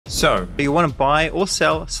So, do you want to buy or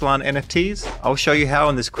sell Solana NFTs? I'll show you how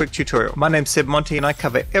in this quick tutorial. My name's Seb Monty and I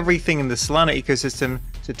cover everything in the Solana ecosystem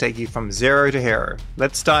to take you from zero to hero.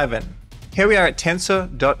 Let's dive in. Here we are at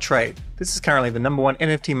Tensor.trade. This is currently the #1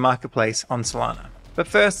 NFT marketplace on Solana. But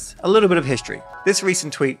first, a little bit of history. This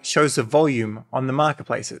recent tweet shows the volume on the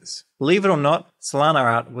marketplaces. Believe it or not, Solana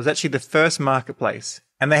Art was actually the first marketplace,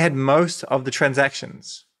 and they had most of the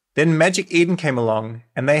transactions. Then Magic Eden came along,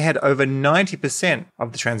 and they had over 90%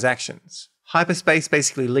 of the transactions. Hyperspace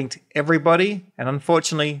basically linked everybody, and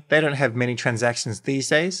unfortunately, they don't have many transactions these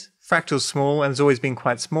days. Fractal's small and has always been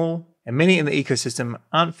quite small, and many in the ecosystem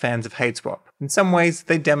aren't fans of hate swap. In some ways,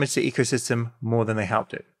 they damaged the ecosystem more than they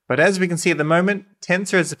helped it. But as we can see at the moment,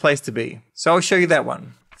 Tensor is the place to be. So I'll show you that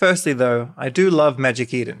one. Firstly though, I do love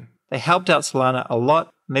Magic Eden. They helped out Solana a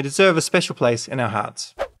lot, and they deserve a special place in our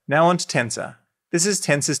hearts. Now on to Tensor. This is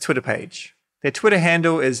Tensor's Twitter page. Their Twitter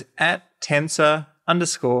handle is @Tensor_HQ.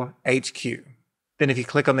 Then if you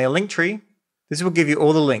click on their link tree, this will give you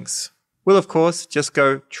all the links. We'll of course just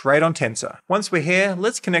go trade on Tensor. Once we're here,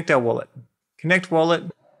 let's connect our wallet. Connect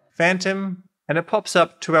wallet, Phantom, and it pops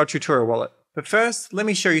up to our tutorial wallet. But first, let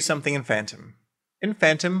me show you something in Phantom. In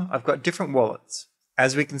Phantom, I've got different wallets,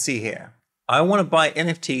 as we can see here. I want to buy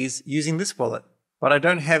NFTs using this wallet, but I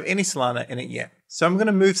don't have any Solana in it yet. So I'm going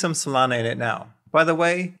to move some Solana in it now. By the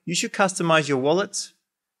way, you should customize your wallets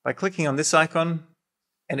by clicking on this icon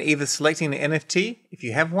and either selecting the NFT if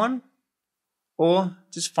you have one, or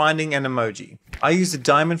just finding an emoji. I use the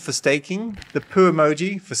diamond for staking, the poo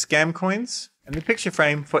emoji for scam coins, and the picture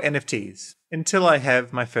frame for NFTs, until I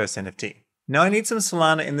have my first NFT. Now I need some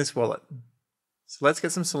Solana in this wallet. So let's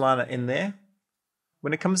get some Solana in there.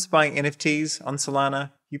 When it comes to buying NFTs on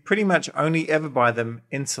Solana, you pretty much only ever buy them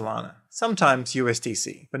in Solana. Sometimes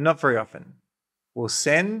USDC, but not very often. We'll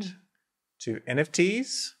send to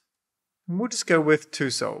NFTs, and we'll just go with 2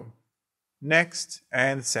 Sol. Next,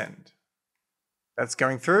 and send. That's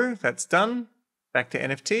going through, that's done. Back to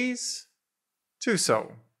NFTs, 2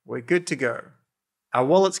 Sol. We're good to go. Our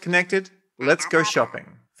wallet's connected, let's go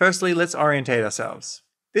shopping. Firstly, let's orientate ourselves.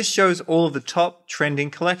 This shows all of the top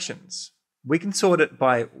trending collections. We can sort it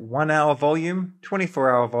by 1-hour volume,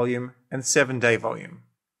 24-hour volume, and 7-day volume.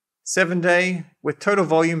 7-day, with total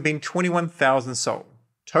volume being 21,000 Sol.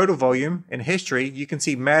 Total volume, in history, you can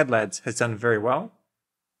see Mad Lads has done very well.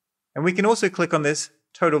 And we can also click on this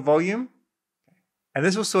total volume, and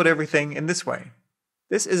this will sort everything in this way.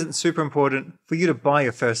 This isn't super important for you to buy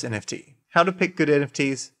your first NFT. How to pick good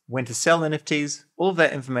NFTs, when to sell NFTs, all of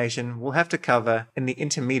that information we'll have to cover in the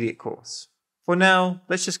intermediate course. For now,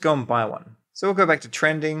 let's just go and buy one. So we'll go back to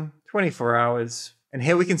trending, 24 hours, and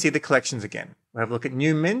here we can see the collections again. We'll have a look at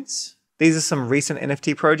new mints. These are some recent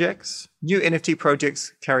NFT projects. New NFT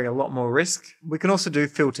projects carry a lot more risk. We can also do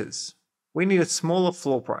filters. We need a smaller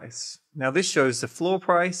floor price. Now this shows the floor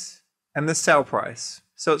price and the sell price.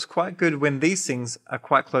 So it's quite good when these things are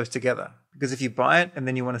quite close together, because if you buy it and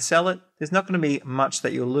then you want to sell it, there's not going to be much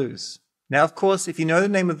that you'll lose. Now, of course, if you know the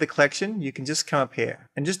name of the collection, you can just come up here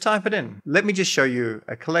and just type it in. Let me just show you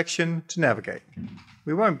a collection to navigate.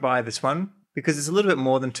 We won't buy this one because it's a little bit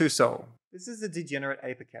more than 2 Sol. This is the Degenerate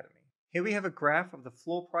Ape Academy. Here we have a graph of the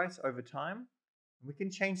floor price over time. We can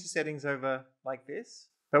change the settings over like this,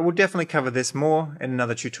 but we'll definitely cover this more in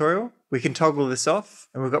another tutorial. We can toggle this off,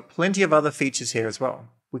 and we've got plenty of other features here as well.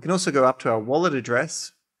 We can also go up to our wallet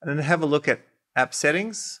address and then have a look at app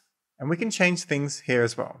settings, and we can change things here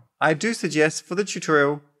as well. I do suggest for the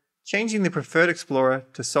tutorial, changing the preferred explorer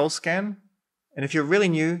to Solscan, and if you're really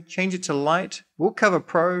new, change it to Lite. We'll cover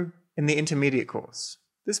Pro in the intermediate course.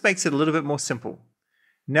 This makes it a little bit more simple.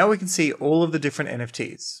 Now we can see all of the different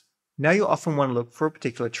NFTs. Now you often want to look for a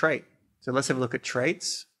particular trait. So let's have a look at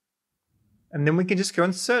traits, and then we can just go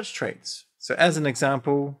and search traits. So as an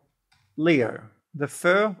example, Leo. The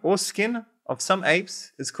fur or skin of some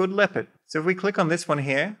apes is called leopard. So if we click on this one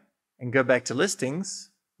here and go back to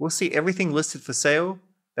listings, we'll see everything listed for sale.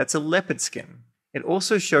 That's a leopard skin. It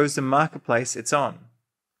also shows the marketplace it's on.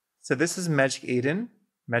 So this is Magic Eden.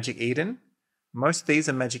 Magic Eden. Most of these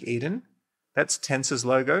are Magic Eden. That's Tensor's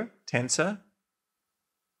logo, Tensor.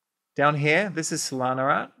 Down here, this is Solana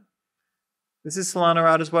Art. This is Solana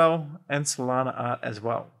Art as well, and Solana Art as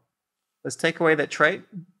well. Let's take away that trait.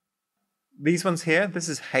 These ones here, this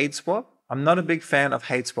is hate swap. I'm not a big fan of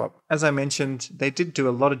hate swap. As I mentioned, they did do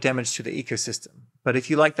a lot of damage to the ecosystem. But if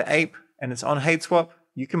you like the ape and it's on hate swap,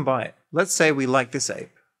 you can buy it. Let's say we like this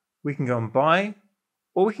ape. We can go and buy,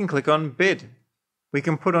 or we can click on bid. We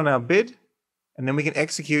can put on our bid, and then we can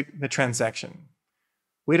execute the transaction.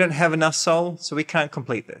 We don't have enough Sol, so we can't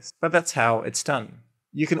complete this, but that's how it's done.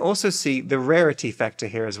 You can also see the rarity factor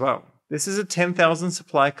here as well. This is a 10,000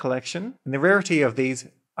 supply collection, and the rarity of these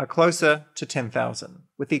are closer to 10,000,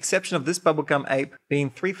 with the exception of this bubblegum ape being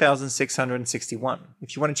 3,661.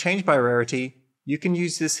 If you want to change by rarity, you can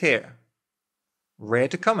use this here, rare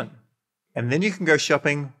to common, and then you can go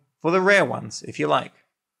shopping for the rare ones if you like.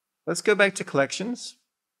 Let's go back to collections.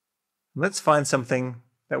 Let's find something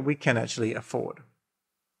that we can actually afford.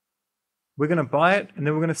 We're going to buy it and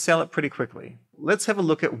then we're going to sell it pretty quickly. Let's have a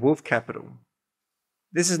look at Wolf Capital.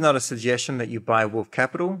 This is not a suggestion that you buy Wolf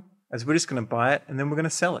Capital, as we're just going to buy it and then we're going to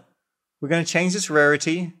sell it. We're going to change this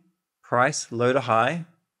rarity, price, low to high.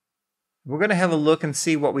 We're going to have a look and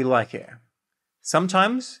see what we like here.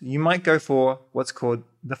 Sometimes you might go for what's called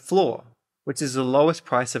the floor, which is the lowest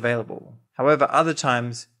price available. However, other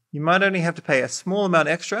times you might only have to pay a small amount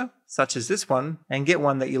extra, such as this one, and get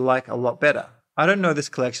one that you like a lot better. I don't know this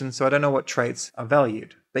collection, so I don't know what traits are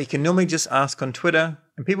valued, but you can normally just ask on Twitter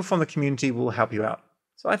and people from the community will help you out.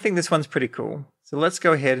 So I think this one's pretty cool. So let's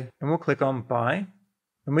go ahead and we'll click on buy,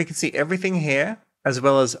 and we can see everything here, as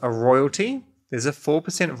well as a royalty. There's a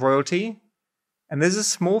 4% royalty, and there's a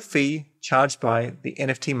small fee charged by the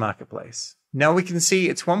NFT marketplace. Now we can see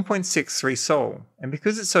it's 1.63 Sol, and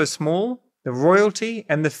because it's so small, the royalty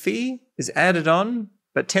and the fee is added on,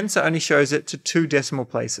 but Tensor only shows it to 2 decimal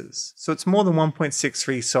places. So it's more than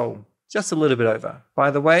 1.63 Sol, just a little bit over.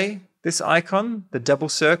 By the way, this icon, the double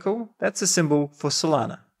circle, that's a symbol for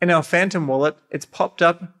Solana. In our Phantom wallet, it's popped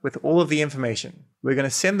up with all of the information. We're going to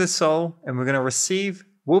send this Sol and we're going to receive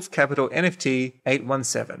Wolf Capital NFT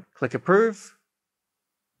 817. Click approve.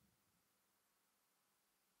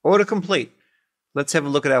 Order complete. Let's have a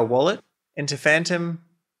look at our wallet. Into Phantom,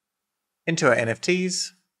 into our NFTs,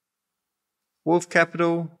 Wolf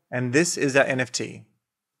Capital, and this is our NFT.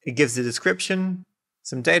 It gives the description,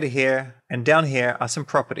 some data here, and down here are some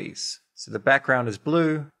properties. So the background is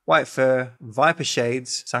blue, white fur, viper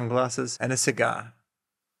shades, sunglasses, and a cigar.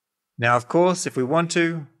 Now, of course, if we want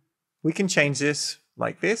to, we can change this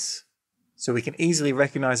like this, so we can easily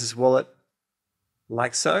recognize this wallet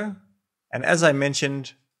like so. And as I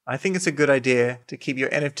mentioned, I think it's a good idea to keep your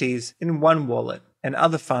NFTs in one wallet and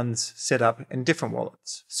other funds set up in different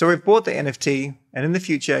wallets. So we've bought the NFT, and in the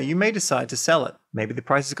future you may decide to sell it. Maybe the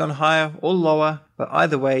price has gone higher or lower, but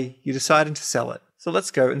either way you're deciding to sell it. So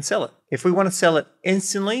let's go and sell it. If we want to sell it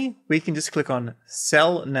instantly, we can just click on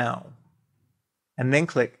Sell Now and then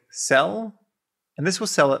click Sell, and this will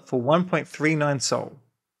sell it for 1.39 Sol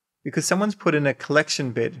because someone's put in a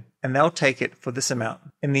collection bid and they'll take it for this amount.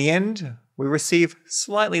 In the end, we receive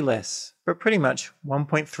slightly less, but pretty much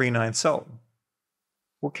 1.39 Sol.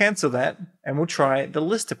 We'll cancel that and we'll try the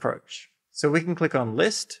list approach. So we can click on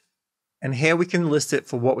list, and here we can list it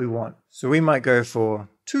for what we want. So we might go for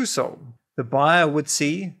 2 Sol. The buyer would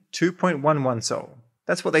see 2.11 Sol.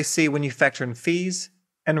 That's what they see when you factor in fees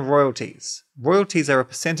and royalties. Royalties are a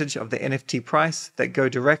percentage of the NFT price that go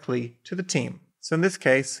directly to the team. So in this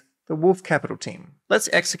case, the Wolf Capital team. Let's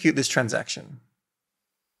execute this transaction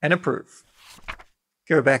and approve.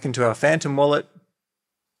 Go back into our Phantom wallet,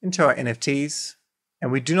 into our NFTs,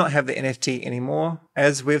 and we do not have the NFT anymore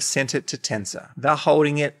as we've sent it to Tensor. They're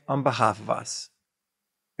holding it on behalf of us.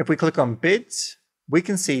 If we click on bids, we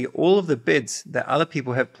can see all of the bids that other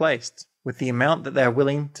people have placed with the amount that they are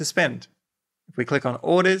willing to spend. If we click on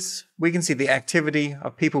orders, we can see the activity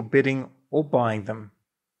of people bidding or buying them.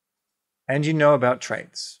 And you know about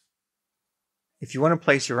traits. If you want to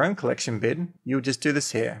place your own collection bid, you'll just do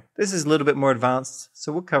this here. This is a little bit more advanced,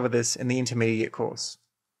 so we'll cover this in the intermediate course.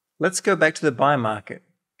 Let's go back to the buy market.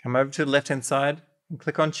 Come over to the left-hand side and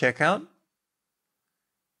click on checkout.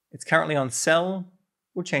 It's currently on sell.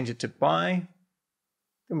 We'll change it to buy.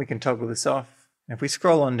 Then we can toggle this off. And if we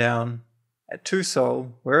scroll on down at 2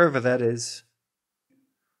 Sol, wherever that is,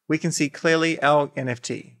 we can see clearly our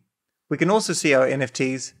NFT. We can also see our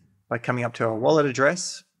NFTs by coming up to our wallet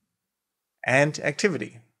address and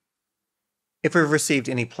activity. If we've received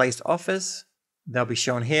any placed offers, they'll be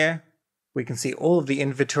shown here. We can see all of the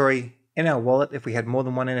inventory in our wallet if we had more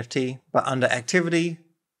than one NFT, but under activity,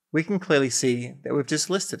 we can clearly see that we've just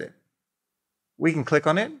listed it. We can click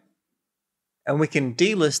on it and we can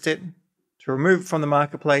delist it to remove it from the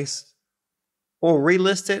marketplace, or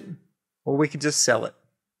relist it, or we can just sell it.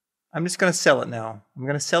 I'm just going to sell it now. I'm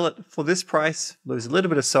going to sell it for this price, lose a little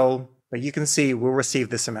bit of Sol, but you can see we'll receive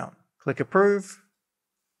this amount. Click approve,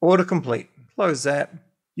 order complete. Close that.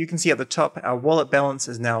 You can see at the top our wallet balance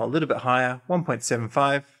is now a little bit higher,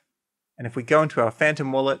 1.75. And if we go into our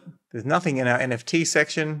Phantom wallet, there's nothing in our NFT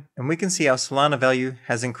section, and we can see our Solana value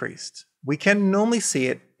has increased. We can normally see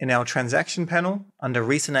it in our transaction panel under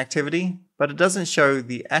recent activity, but it doesn't show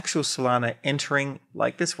the actual Solana entering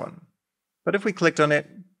like this one. But if we clicked on it,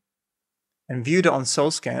 and viewed it on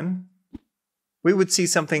Solscan, we would see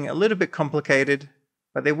something a little bit complicated,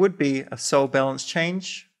 but there would be a Sol balance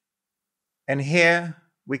change. And here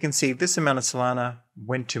we can see this amount of Solana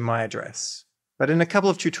went to my address. But in a couple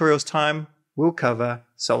of tutorials time, we'll cover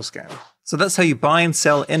Solscan. So that's how you buy and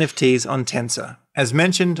sell NFTs on Tensor. As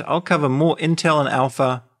mentioned, I'll cover more intel and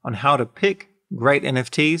alpha on how to pick great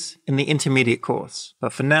NFTs in the intermediate course.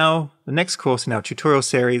 But for now, the next course in our tutorial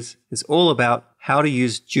series is all about how to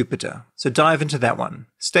use Jupiter. So dive into that one.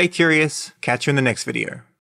 Stay curious, catch you in the next video.